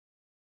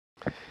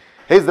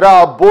Hey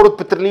zdravo, Borut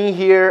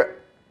here.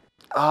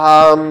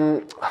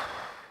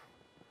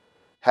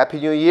 Happy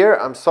New Year.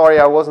 I'm sorry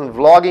I wasn't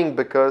vlogging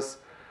because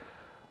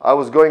I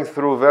was going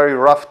through very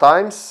rough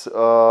times.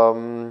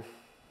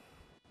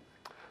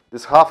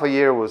 This half a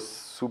year was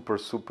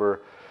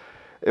super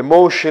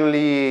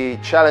emotionally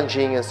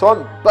challenging and so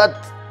on. But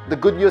the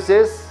good news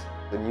is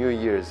the new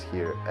year is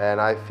here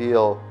and I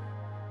feel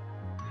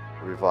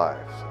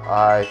revived.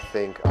 I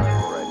think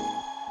I'm ready.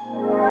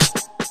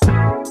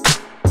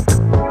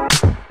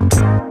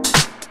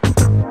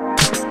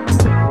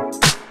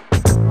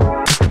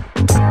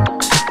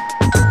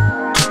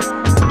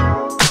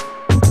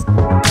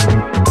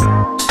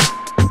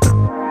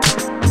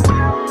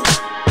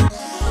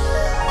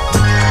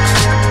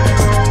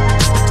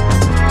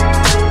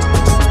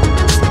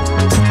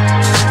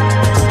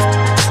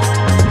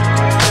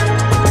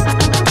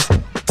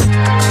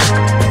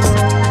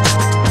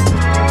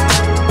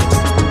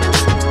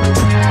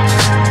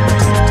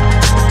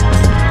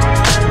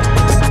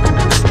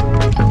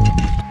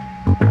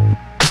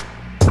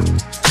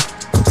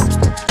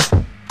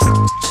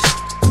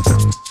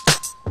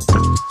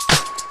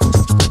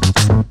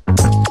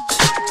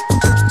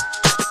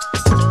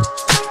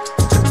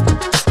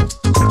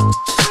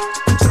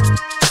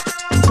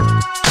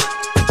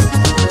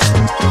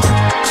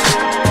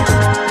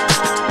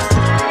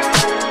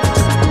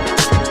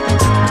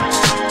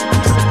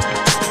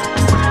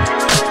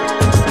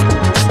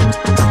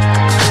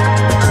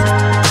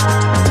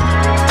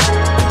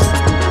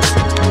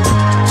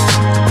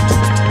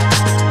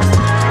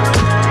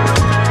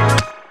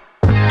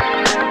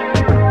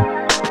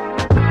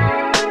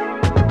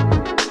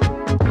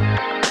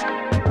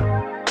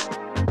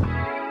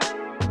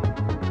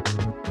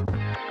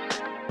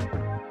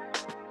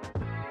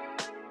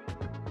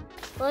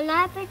 Bon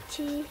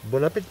appetit.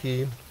 Bon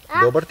appetit.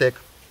 Ah. Dobar tek.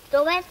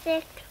 Dobar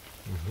tek.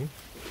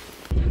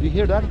 Do you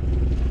hear that?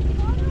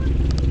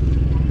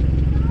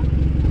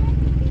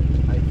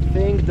 I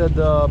think that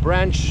the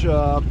branch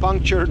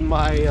punctured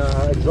my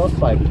exhaust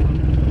pipe.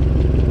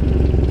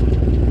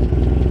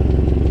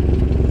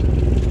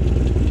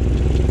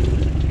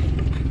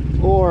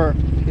 Or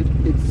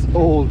it's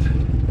old.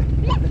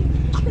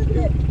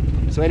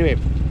 So anyway,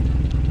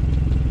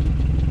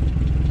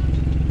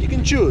 you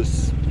can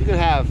choose. You can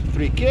have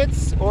 3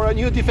 kids or a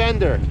new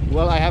Defender.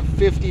 Well, I have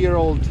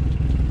 50-year-old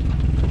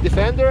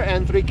Defender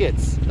and 3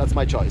 kids. That's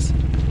my choice.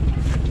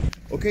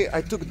 Okay,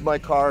 I took my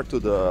car to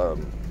the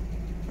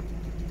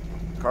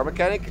car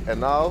mechanic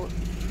and now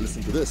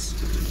listen to this.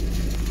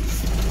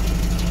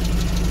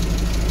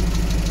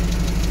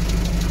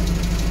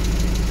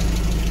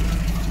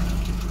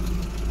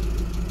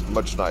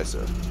 Much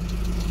nicer.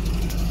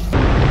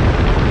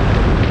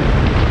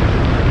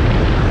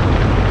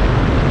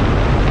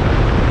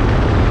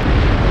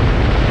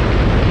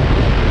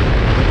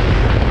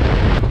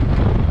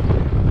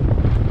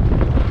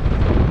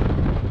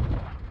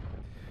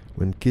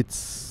 When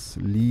kids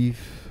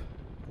leave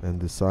and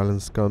the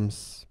silence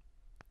comes,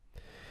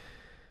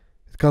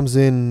 it comes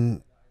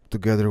in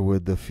together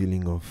with the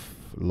feeling of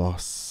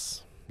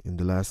loss. In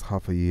the last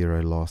half a year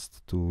I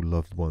lost 2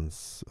 loved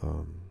ones.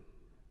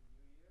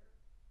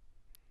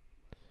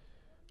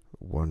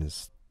 One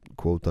is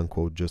quote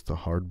unquote just a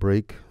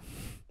heartbreak,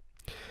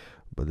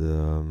 but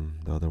the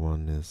other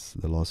one is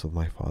the loss of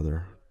my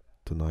father.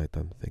 Tonight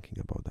I'm thinking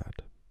about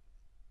that.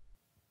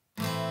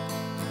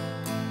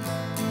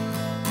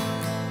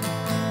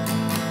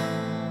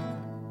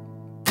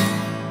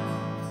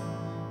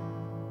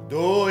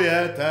 Kdo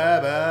je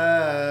tebe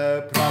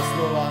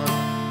praslovan,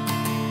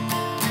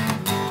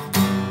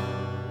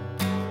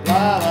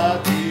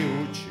 plavati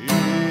uči,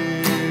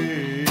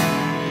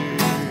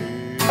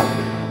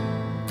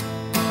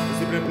 da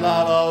si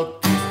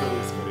preplaval tisto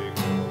rusko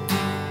reko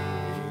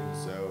in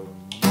se v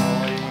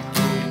mojih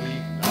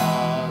knjigah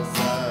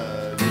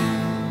nazadil.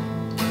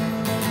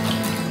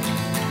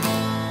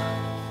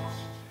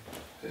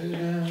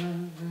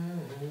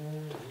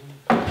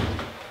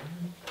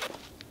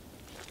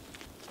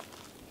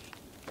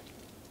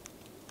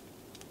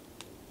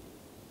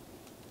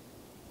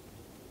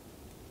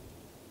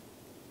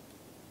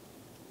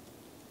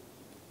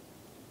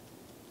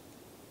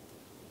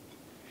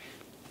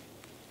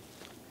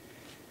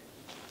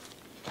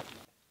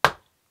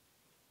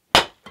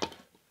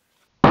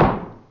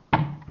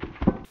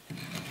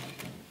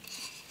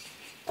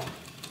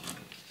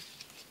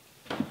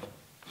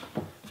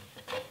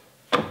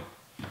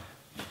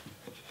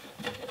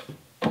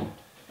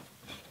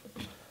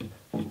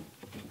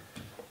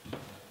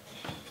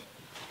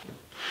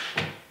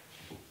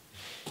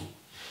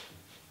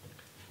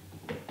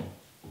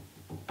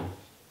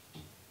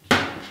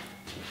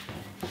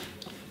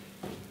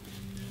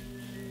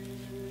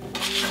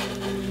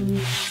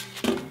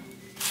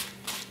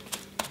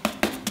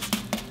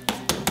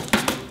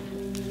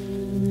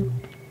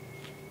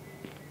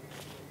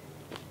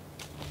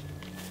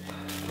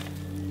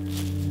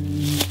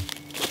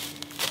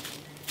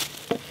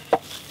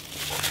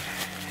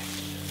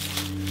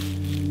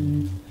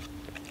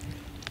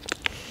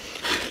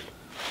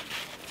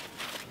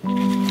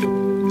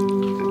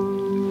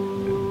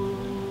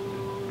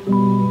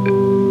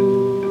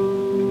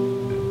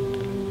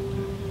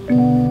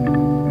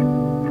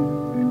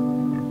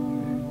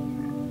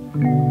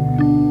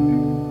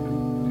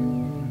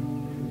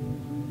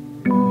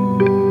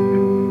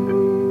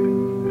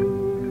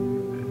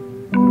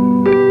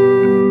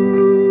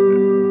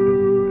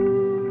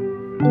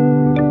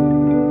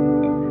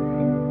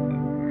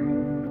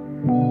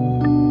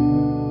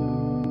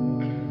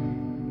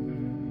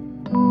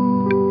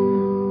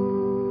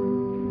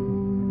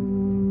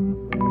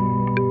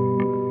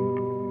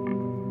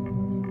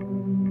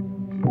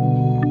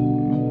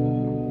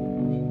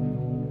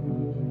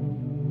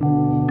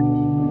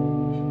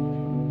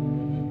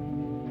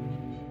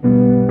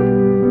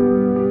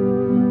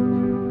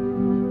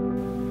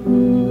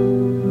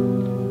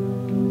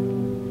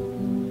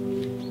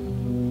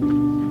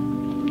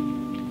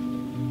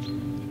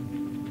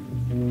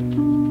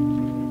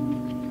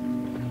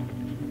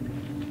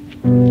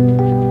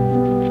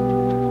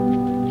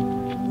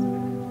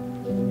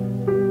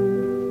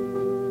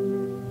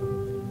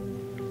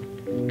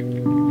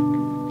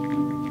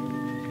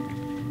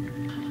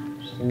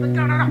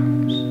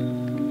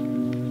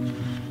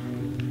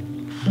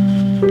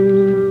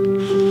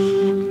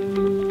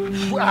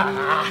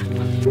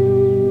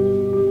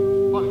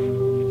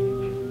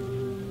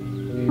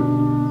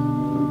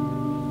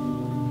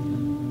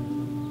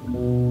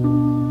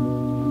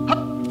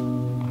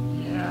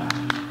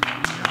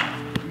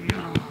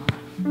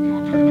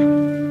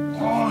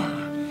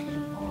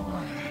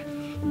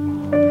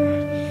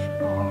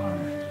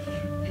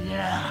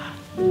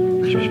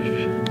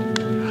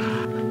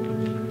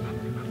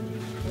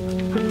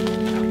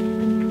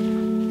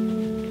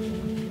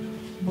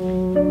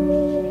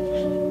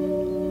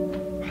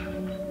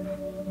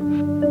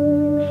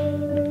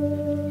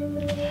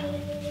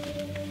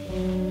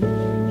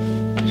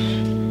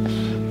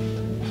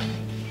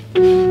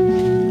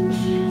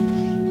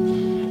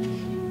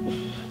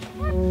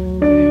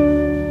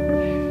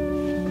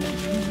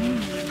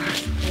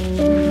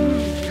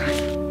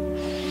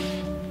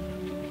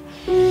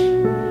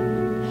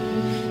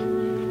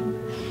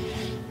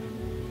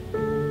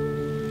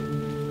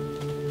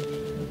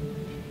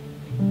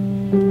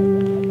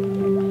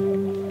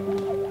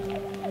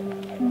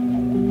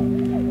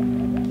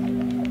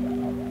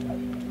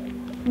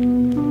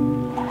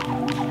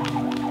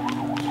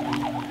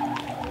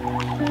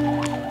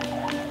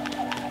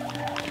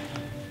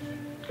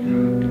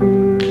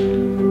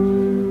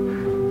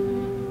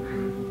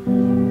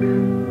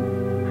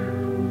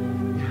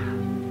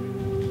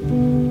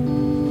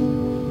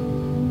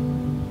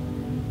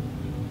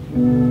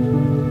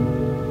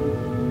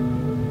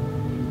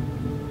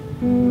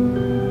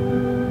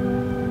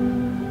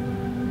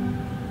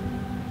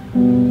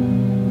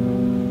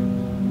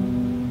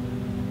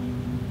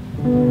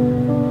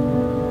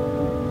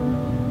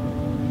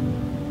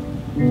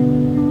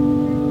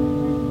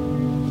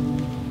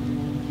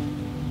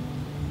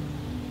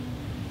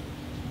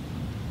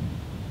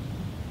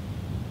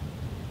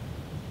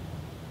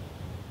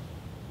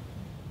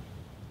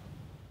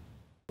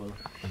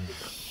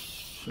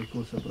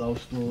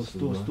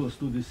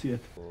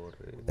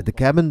 At the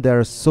cabin there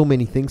are so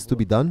many things to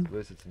be done,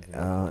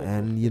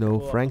 and you know,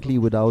 frankly,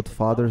 without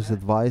father's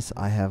advice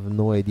I have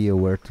no idea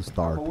where to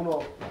start.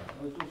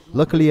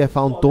 Luckily I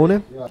found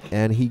Tone,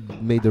 and he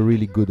made a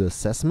really good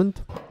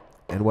assessment,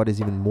 and what is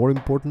even more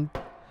important,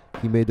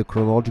 he made a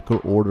chronological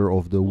order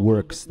of the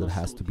works that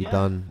has to be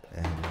done,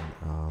 and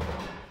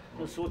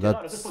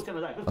that's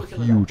a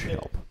huge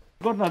help.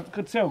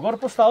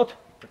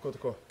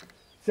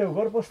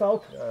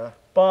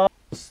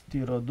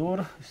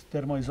 Stirodur,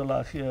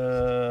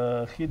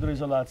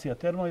 hidroizolacija,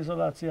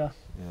 termoizolacija.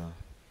 Ja,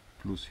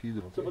 plus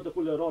hidro. Se pa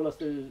takole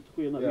rolaste,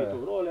 tako je navito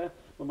v role,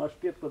 pa imaš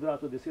 5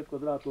 kvadratov, 10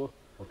 kvadratov.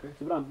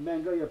 Se pravi,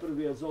 meni ga je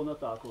privezal na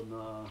tako,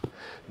 na...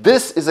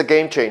 This is a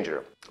game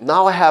changer.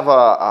 Now I have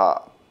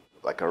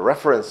like a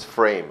reference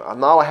frame. And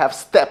now I have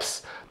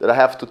steps that I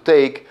have to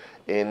take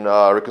in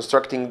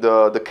reconstructing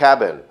the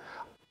cabin.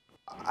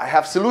 I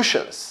have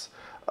solutions.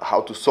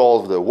 How to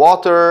solve the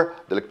water,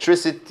 the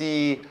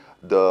electricity,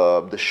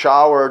 the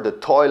shower, the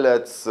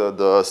toilets,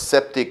 the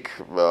septic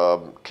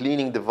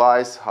cleaning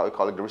device, how you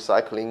call it, the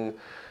recycling,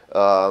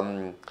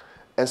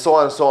 and so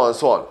on and so on and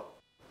so on.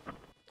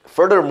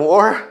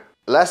 Furthermore,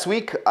 last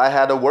week I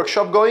had a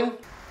workshop going.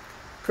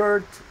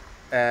 Kurt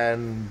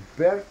and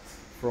Bert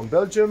from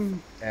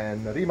Belgium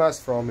and Rimas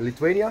from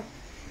Lithuania.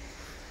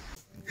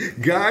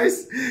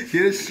 Guys,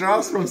 here is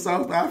Strauss from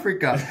South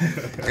Africa.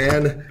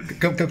 And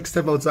come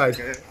step outside.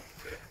 Okay.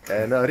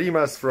 And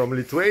Rimas from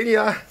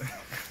Lithuania.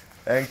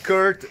 And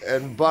Kurt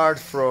and Bart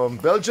from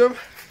Belgium.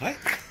 Hi.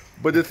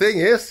 But the thing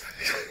is,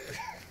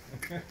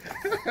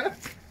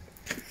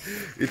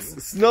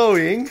 it's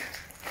snowing,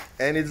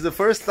 and it's the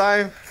first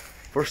time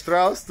for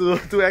Strauss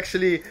to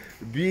actually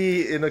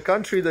be in a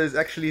country that is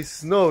actually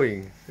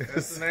snowing.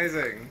 That's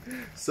amazing.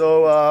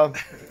 So,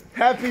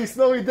 happy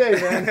snowy day,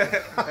 man.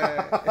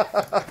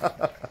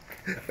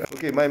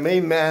 Okay, my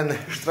main man,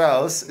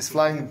 Strauss, is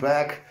flying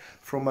back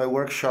from my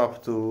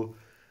workshop to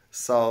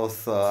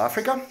South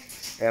Africa.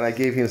 And I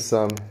gave him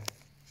some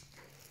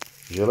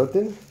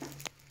gelatin,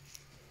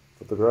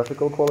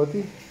 photographical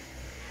quality.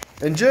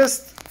 And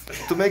just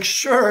to make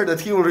sure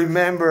that he will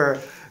remember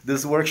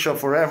this workshop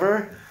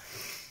forever,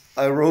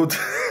 I wrote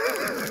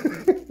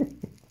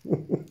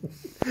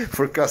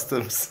for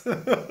customs.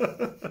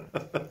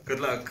 Good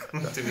luck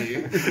to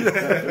you.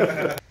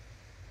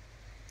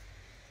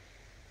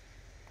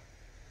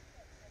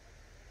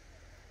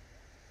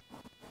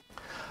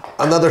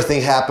 Another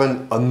thing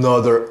happened,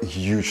 another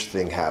huge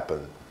thing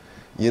happened.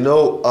 You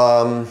know,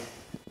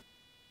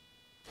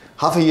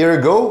 half a year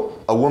ago,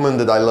 a woman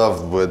that I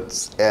loved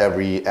with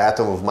every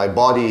atom of my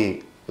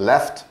body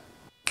left,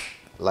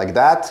 like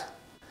that,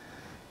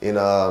 in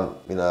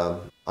a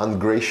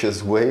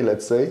ungracious way,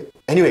 let's say.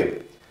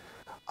 Anyway,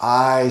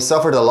 I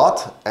suffered a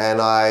lot,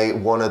 and I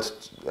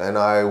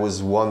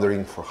was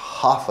wondering for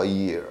half a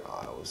year.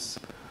 I was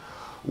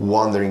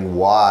wondering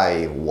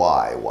why.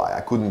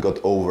 I couldn't get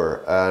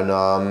over,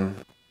 and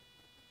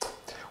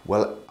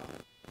well.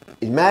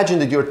 Imagine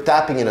that you're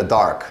tapping in a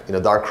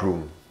dark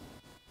room.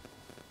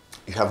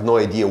 You have no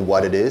idea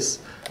what it is,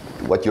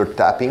 what you're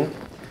tapping,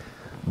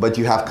 but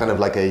you have kind of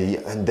like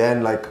and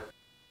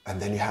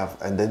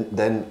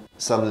then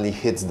suddenly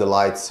hits the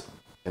lights,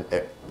 and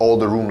all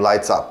the room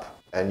lights up,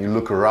 and you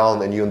look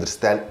around and you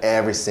understand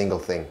every single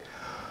thing.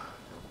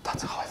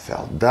 That's how I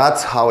felt.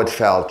 That's how it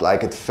felt.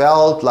 Like it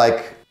felt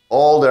like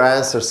all their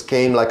answers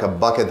came like a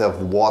bucket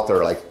of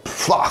water, like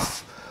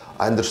fluff.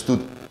 I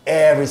understood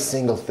every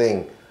single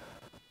thing.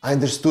 I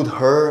understood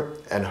her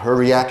and her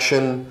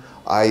reaction.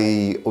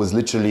 I was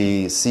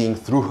literally seeing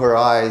through her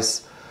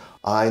eyes.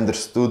 I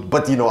understood,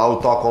 but you know, I'll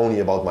talk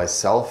only about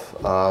myself.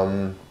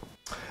 I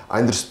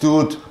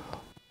understood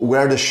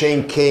where the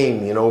shame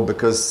came, you know,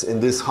 because in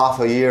this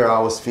half a year I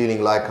was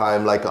feeling like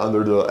I'm like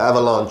under the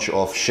avalanche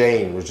of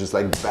shame, which is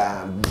like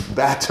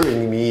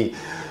battering me,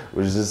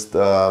 which is just.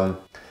 I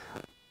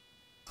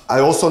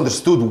also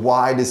understood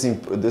why this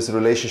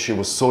relationship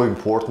was so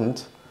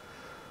important.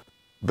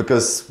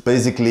 Because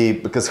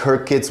her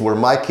kids were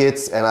my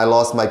kids, and I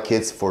lost my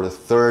kids for the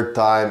third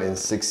time in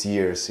 6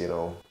 years, you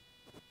know.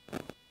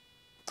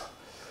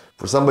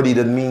 For somebody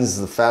that means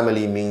the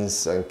family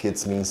means and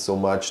kids means so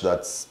much,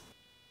 that's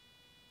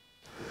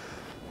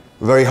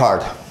very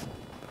hard.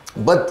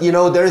 But you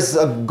know, there's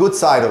a good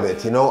side of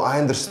it, you know. I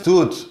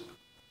understood.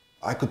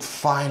 I could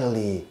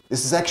finally,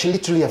 this is actually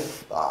literally a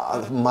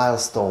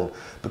milestone,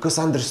 because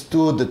I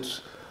understood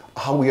that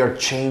how we are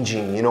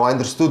changing, you know. I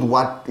understood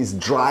what is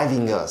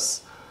driving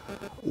us.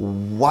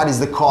 What is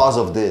the cause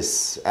of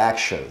this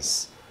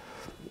actions?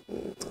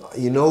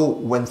 You know,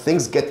 when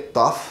things get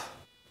tough,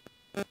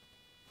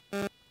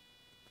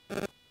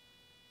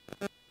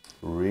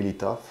 really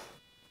tough,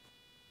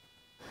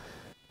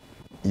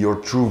 your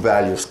true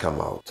values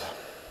come out.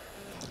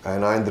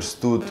 And I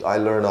understood, I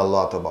learned a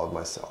lot about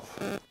myself.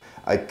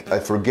 I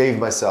forgave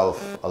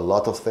myself a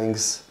lot of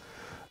things.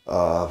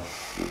 I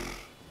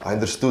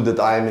understood that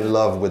I am in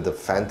love with the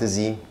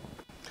fantasy.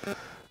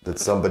 That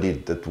somebody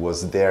that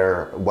was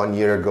there 1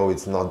 year ago,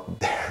 it's not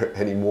there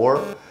anymore.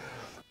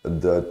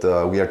 That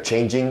we are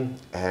changing,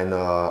 and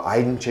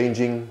I'm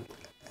changing,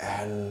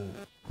 and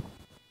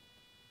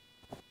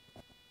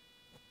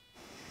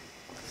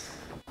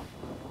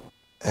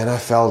I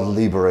felt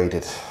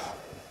liberated.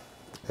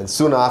 And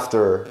soon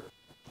after,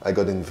 I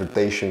got an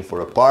invitation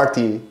for a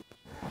party,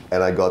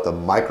 and I got a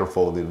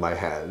microphone in my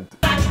hand.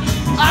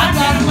 I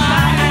got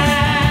my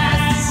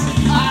ass,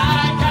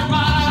 I got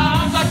my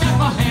arms, I got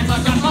my hands, I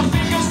got my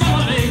fingers, got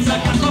my legs, I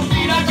got my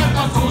feet, I got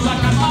my toes, I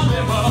got my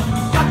liver,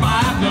 got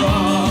my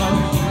blood,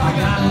 I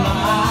got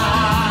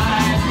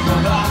life,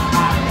 brother, I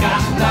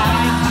got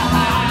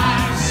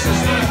life,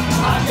 sister,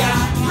 I got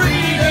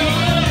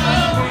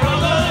freedom,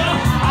 brother,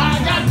 I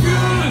got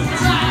good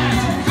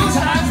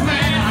times,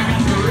 man, I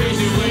got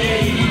crazy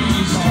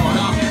ways, I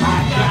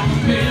got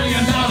 $1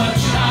 million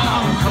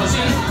child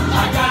cousin, I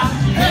got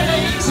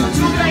headaches and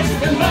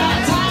toothaches and bad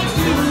times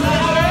to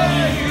live.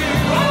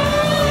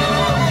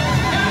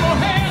 Got no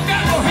hands,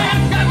 got no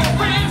hands, got no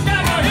friends,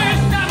 got no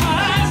hips, got my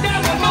eyes, got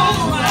my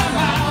nose, my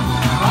mouth.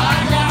 I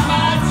got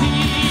my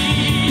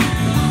teeth,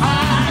 I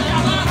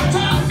got my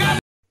tongue, got.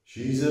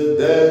 She's a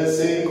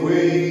dancing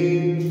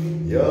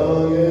queen,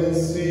 young and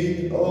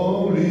sweet,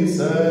 only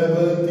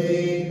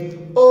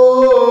 17.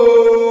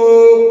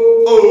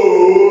 Oh, oh.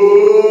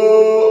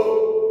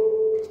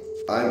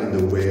 I'm in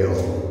the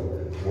whale,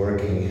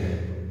 working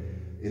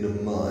in the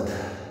mud.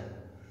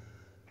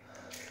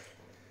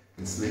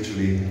 It's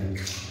literally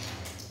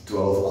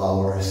 12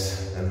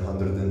 hours and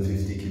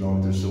 150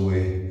 kilometers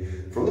away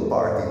from the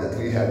party that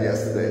we had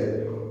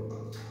yesterday.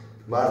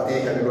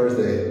 Marty, happy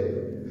birthday.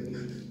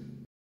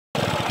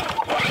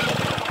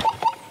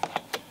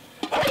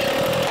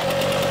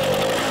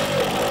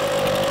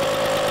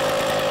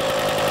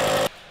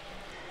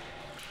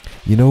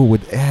 You know,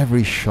 with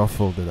every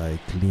shuffle that I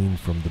cleaned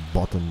from the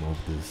bottom of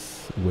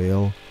this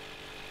whale,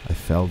 I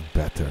felt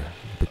better,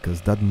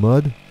 because that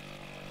mud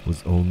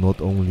was not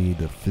only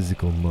the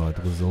physical mud,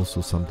 it was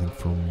also something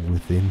from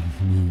within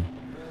me.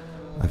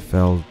 I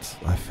felt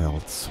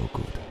so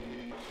good.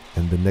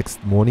 And the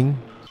next morning,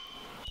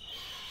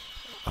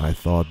 I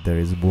thought there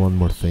is one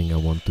more thing I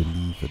want to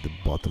leave at the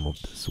bottom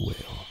of this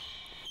whale.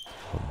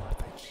 One more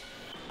thing.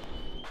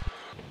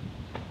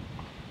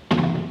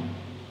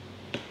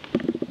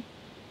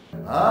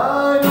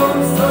 I know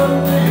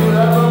someday you'll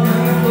have a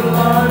beautiful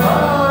life. I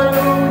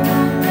know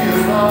you'll be a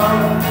star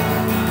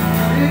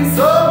in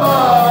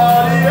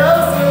somebody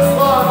else's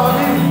life. I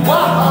mean,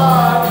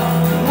 why,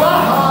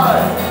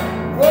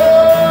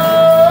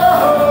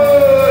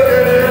 whoa,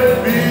 can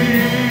it be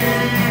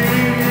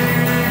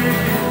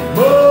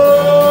more?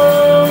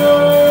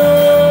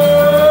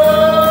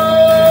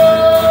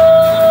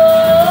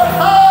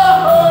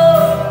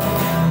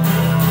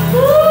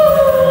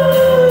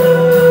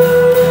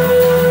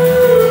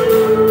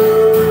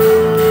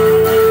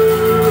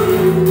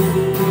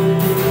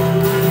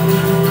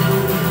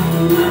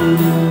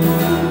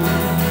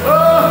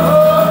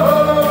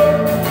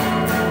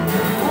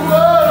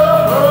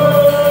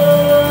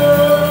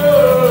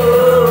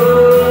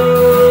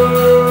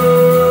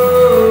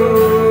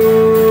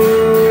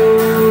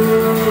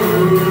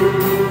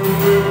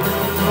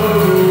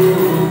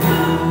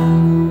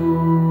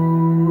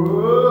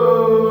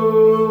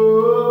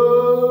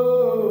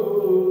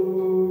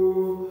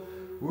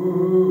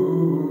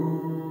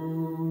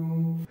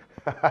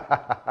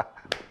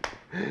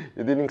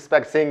 You didn't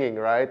expect singing,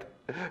 right?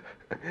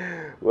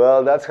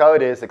 Well, that's how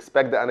it is.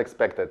 Expect the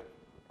unexpected.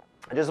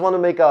 I just want to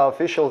make an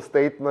official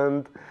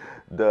statement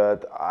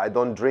that I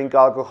don't drink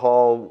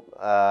alcohol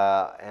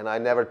and I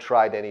never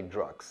tried any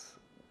drugs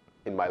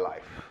in my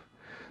life.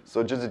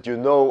 So just that you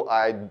know,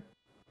 I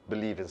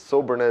believe in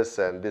soberness,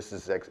 and this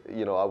is,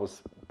 you know, I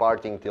was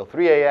partying till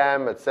 3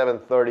 a.m. At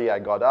 7:30 I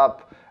got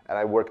up and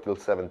I worked till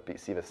 7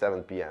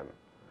 p.m.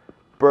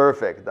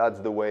 Perfect, that's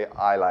the way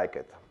I like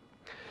it.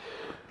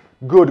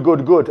 Good,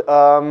 good, good.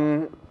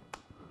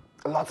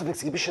 Lots of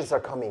exhibitions are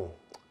coming.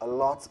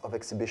 Lots of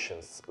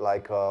exhibitions.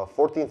 Like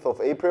 14th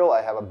of April,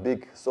 I have a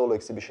big solo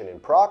exhibition in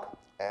Prague.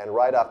 And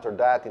right after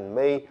that, in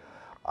May,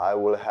 I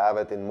will have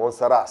it in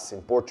Monsaraz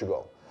in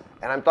Portugal.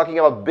 And I'm talking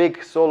about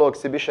big solo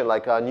exhibition,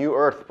 like a New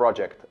Earth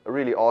project.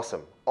 Really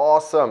awesome.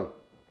 Awesome.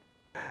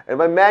 And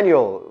my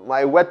manual,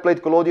 my Wet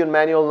Plate Collodion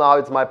Manual, now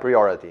it's my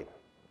priority.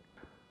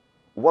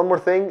 One more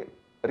thing.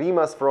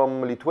 Rimas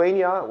from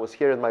Lithuania was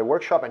here in my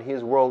workshop, and he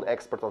is world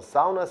expert on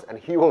saunas, and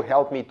he will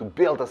help me to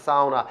build a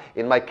sauna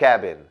in my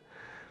cabin.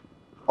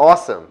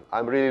 Awesome.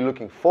 I'm really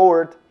looking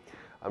forward.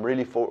 I'm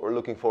really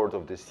looking forward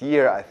to this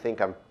year. I think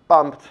I'm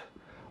pumped.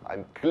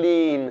 I'm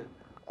clean.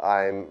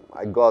 I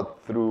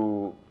got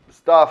through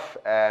stuff,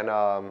 and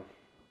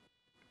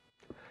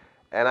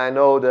I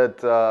know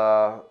that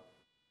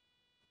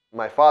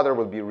my father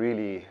will be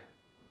really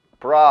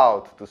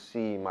proud to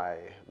see my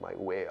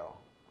whale,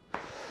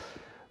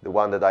 the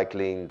one that I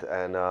cleaned.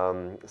 And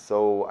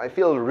so I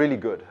feel really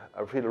good.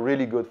 I feel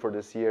really good for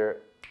this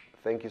year.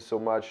 Thank you so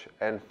much.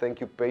 And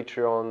thank you,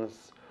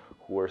 Patreons,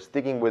 who are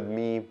sticking with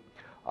me.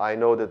 I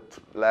know that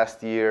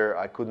last year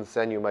I couldn't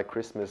send you my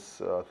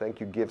Christmas thank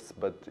you gifts,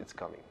 but it's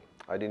coming.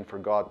 I didn't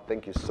forget.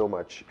 Thank you so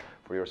much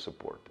for your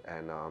support.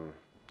 And,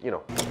 you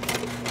know.